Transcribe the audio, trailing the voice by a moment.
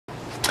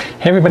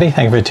Hey everybody,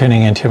 thank you for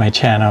tuning into my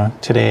channel.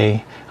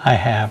 Today I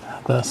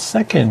have the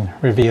second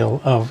reveal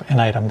of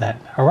an item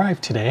that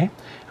arrived today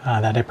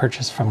that I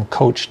purchased from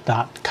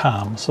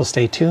Coach.com. So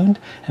stay tuned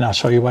and I'll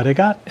show you what I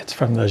got. It's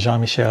from the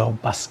Jean-Michel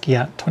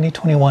Basquiat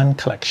 2021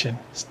 collection.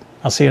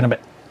 I'll see you in a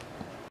bit.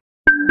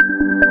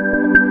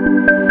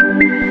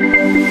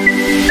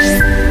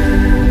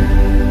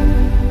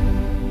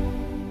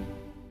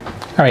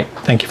 Alright,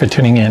 thank you for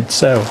tuning in.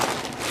 So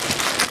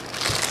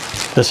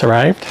this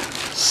arrived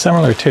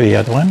similar to the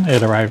other one.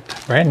 It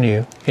arrived brand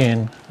new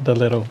in the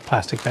little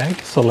plastic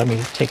bag. So let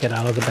me take it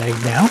out of the bag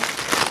now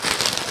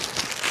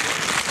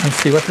and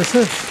see what this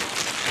is.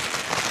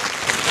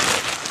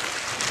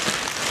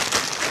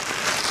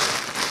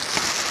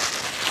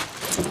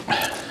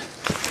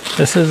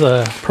 This is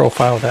a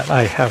profile that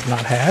I have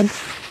not had,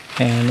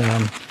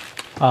 and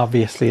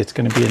obviously it's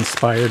going to be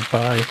inspired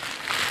by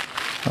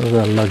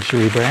the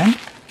luxury brand,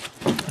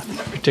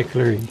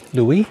 particularly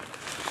Louis.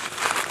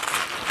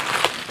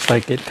 Looks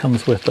like it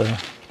comes with a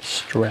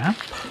strap.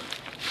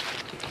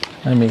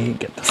 Let me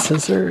get the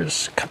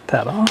scissors, cut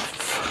that off.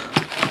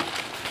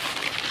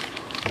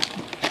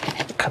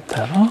 Cut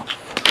that off.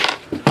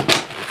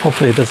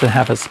 Hopefully it doesn't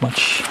have as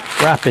much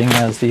wrapping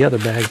as the other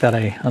bag that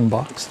I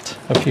unboxed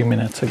a few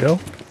minutes ago.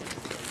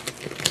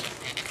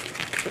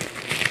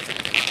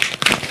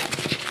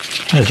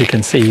 As you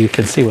can see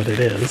what it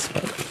is,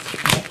 but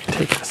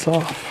take this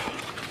off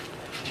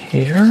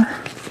here.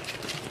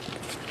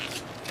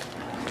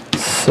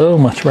 So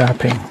much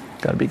wrapping.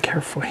 Gotta be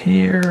careful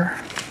here.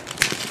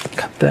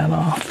 Cut that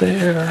off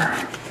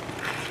there.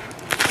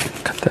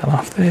 Cut that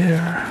off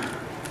there.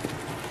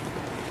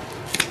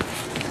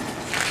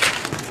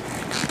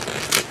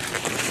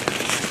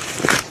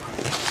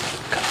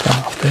 Cut that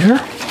off there.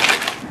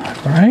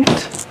 All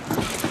right.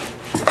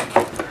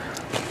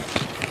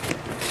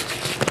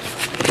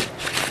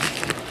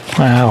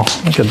 Wow,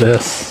 look at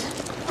this.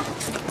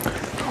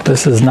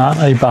 This is not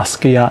a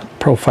Basquiat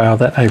profile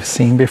that I've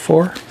seen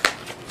before,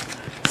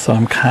 so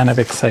I'm kind of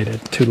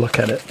excited to look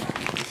at it.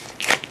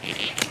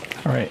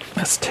 All right,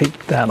 let's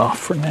take that off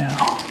for now.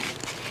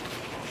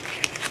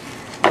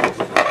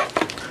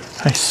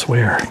 I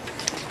swear.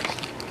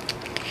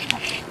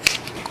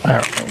 All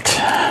right.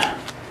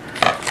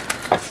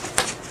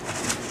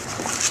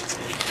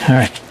 All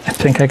right, I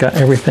think I got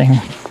everything.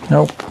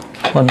 Nope,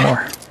 one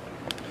more.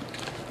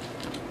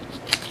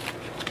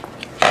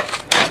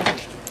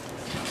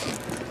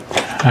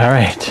 All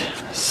right,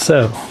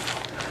 so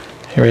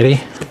you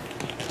ready?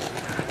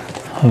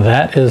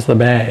 That is the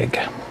bag.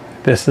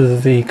 This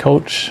is the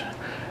Coach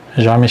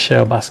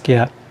Jean-Michel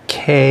Basquiat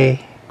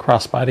K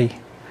crossbody.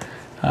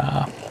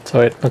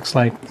 So it looks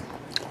like,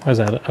 what is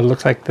that? It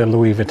looks like the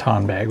Louis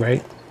Vuitton bag,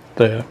 right?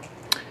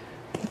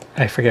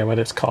 I forget what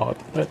it's called,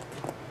 but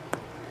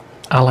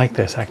I like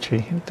this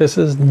actually. This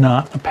is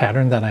not a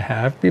pattern that I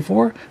have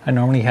before. I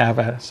normally have,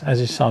 as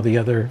you saw the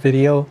other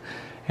video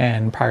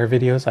and prior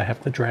videos, I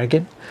have the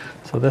dragon.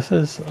 So this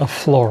is a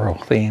floral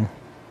theme.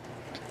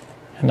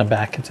 In the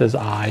back it says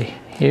I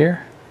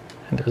here,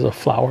 and there's a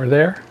flower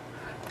there.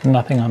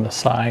 Nothing on the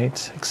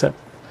sides except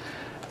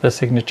the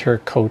signature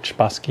Coach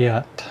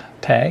Basquiat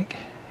tag,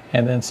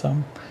 and then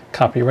some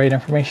copyright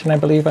information, I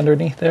believe,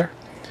 underneath there.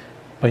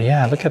 But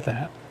yeah, look at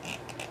that.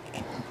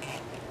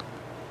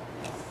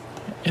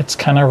 It's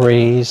kind of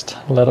raised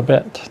a little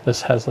bit.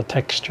 This has a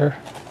texture.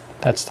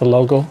 That's the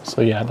logo.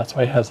 So yeah, that's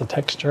why it has a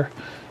texture.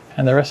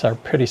 And the rest are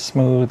pretty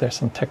smooth. There's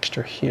some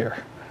texture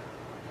here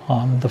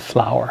on the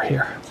flower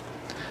here.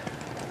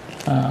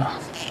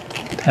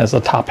 Has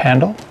a top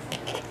handle.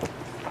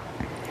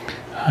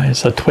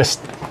 It's a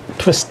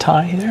twist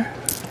tie there.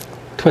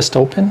 Twist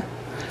open.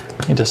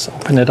 You just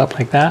open it up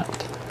like that.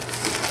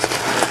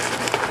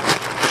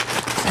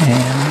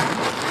 And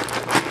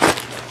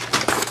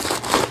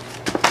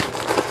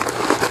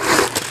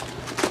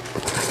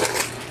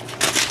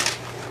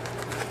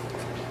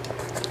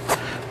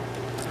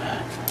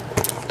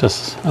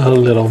just a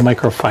little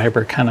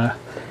microfiber kind of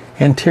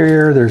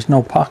interior. There's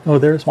no pocket. Oh,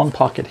 there's one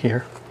pocket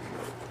here.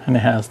 And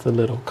it has the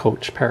little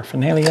Coach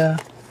paraphernalia.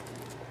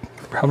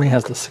 Probably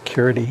has the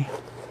security.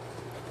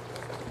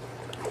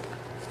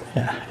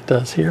 Yeah, it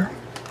does here.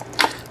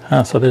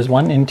 So there's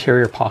one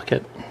interior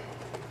pocket.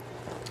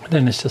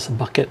 Then it's just a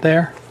bucket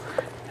there.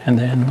 And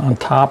then on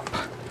top,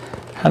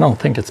 I don't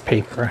think it's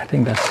paper. I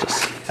think that's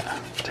just, yeah,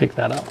 take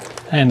that out.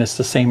 And it's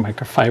the same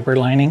microfiber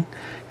lining,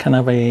 kind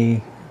of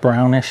a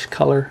brownish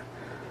color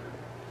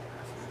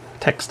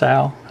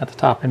textile at the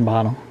top and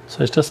bottom.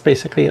 So it's just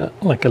basically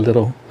like a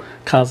little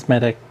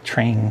cosmetic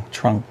train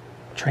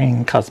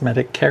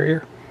cosmetic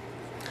carrier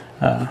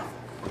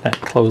that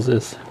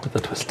closes with a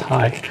twist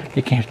tie.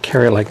 You can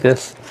carry it like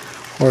this,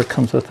 or it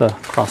comes with a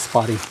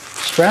crossbody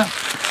strap,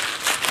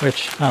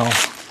 which I'll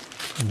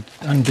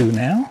undo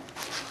now.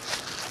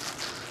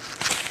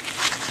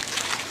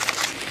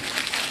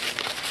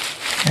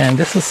 And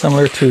this is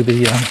similar to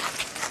the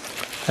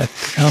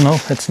oh no,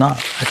 it's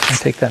not. I can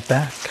take that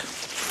back.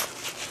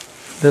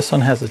 This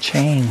one has a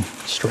chain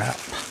strap.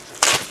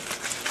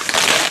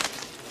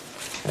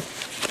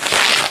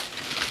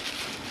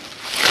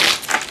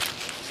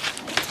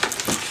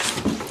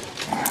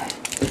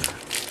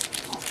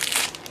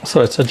 So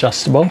it's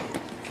adjustable,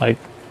 like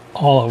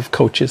all of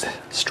Coach's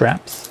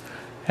straps.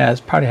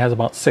 Probably has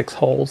about 6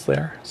 holes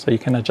there, so you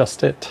can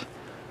adjust it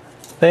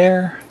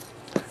there.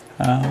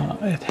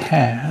 It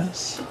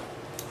has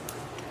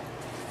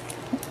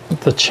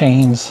the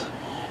chains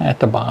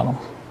at the bottom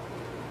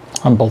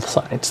on both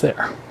sides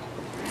there,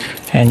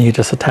 and you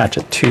just attach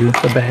it to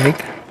the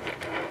bag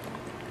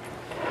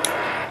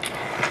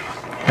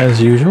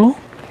as usual,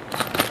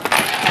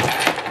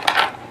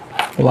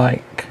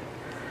 like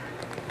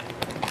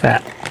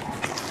that.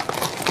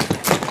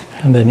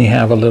 And then you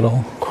have a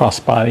little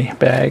crossbody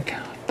bag.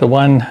 The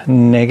one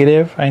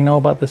negative I know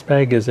about this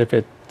bag is if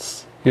you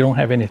don't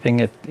have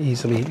anything, it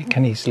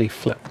can easily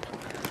flip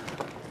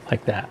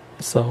like that.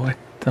 So,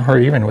 or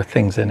even with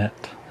things in it.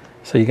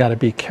 So you got to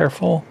be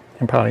careful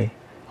and probably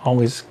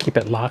always keep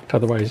it locked,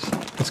 otherwise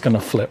it's going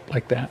to flip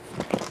like that.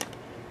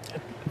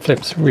 It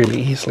flips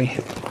really easily.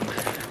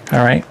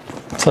 All right,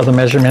 so the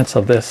measurements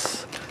of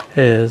this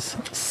is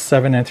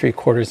 7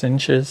 3/4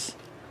 inches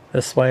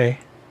this way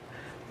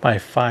by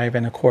 5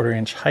 1/4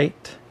 inch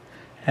height,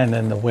 and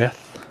then the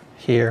width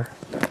here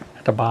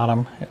at the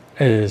bottom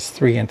is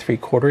 3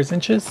 3/4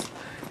 inches,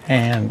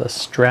 and the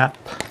strap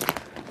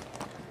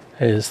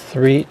is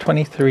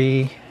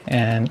 23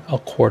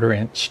 1/4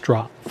 inch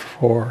drop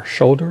for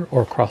shoulder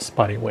or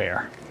crossbody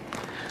wear.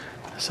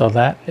 So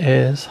that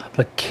is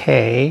the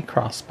K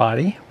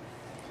crossbody.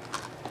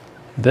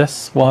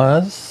 This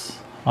was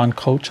on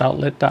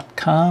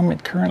coachoutlet.com.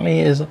 It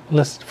currently is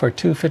listed for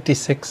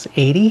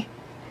 $256.80.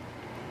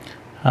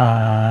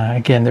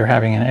 Again, they're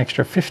having an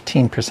extra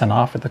 15%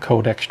 off with the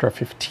code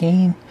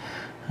extra15.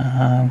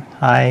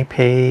 I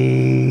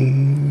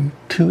paid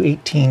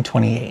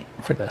 $218.28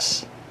 for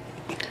this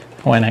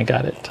when I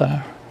got it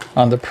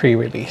on the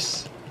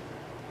pre-release.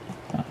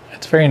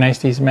 It's very nice.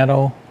 These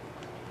metal,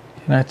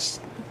 it's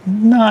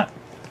not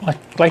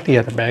like the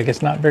other bag.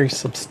 It's not very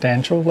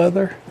substantial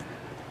leather,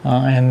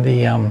 and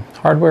the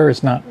hardware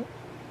is not.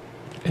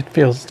 It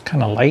feels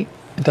kind of light.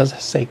 It does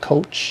say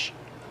Coach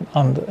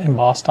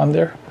embossed on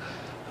there.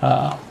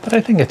 But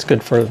I think it's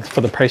good for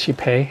the price you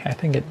pay. I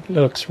think it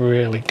looks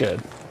really good.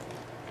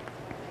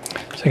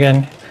 So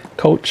again,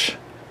 Coach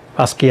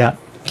Basquiat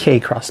K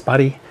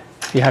crossbody.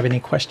 If you have any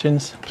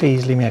questions,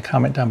 please leave me a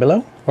comment down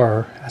below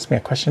or ask me a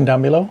question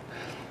down below.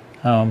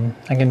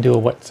 I can do a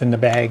what's in the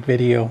bag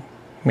video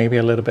maybe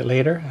a little bit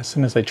later, as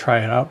soon as I try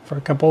it out for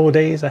a couple of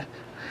days.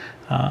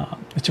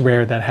 It's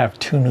rare that I have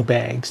 2 new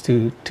bags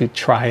to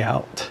try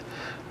out.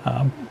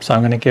 So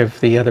I'm going to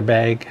give the other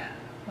bag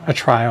a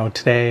trial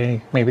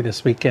today, maybe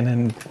this weekend,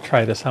 and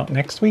try this out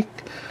next week.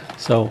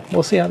 So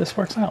we'll see how this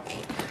works out.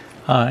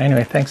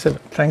 Anyway, thanks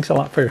a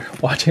lot for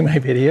watching my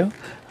video.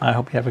 I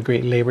hope you have a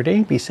great Labor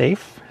Day. Be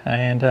safe,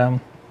 and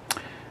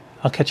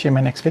I'll catch you in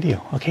my next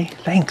video. Okay,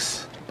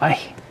 thanks. Bye.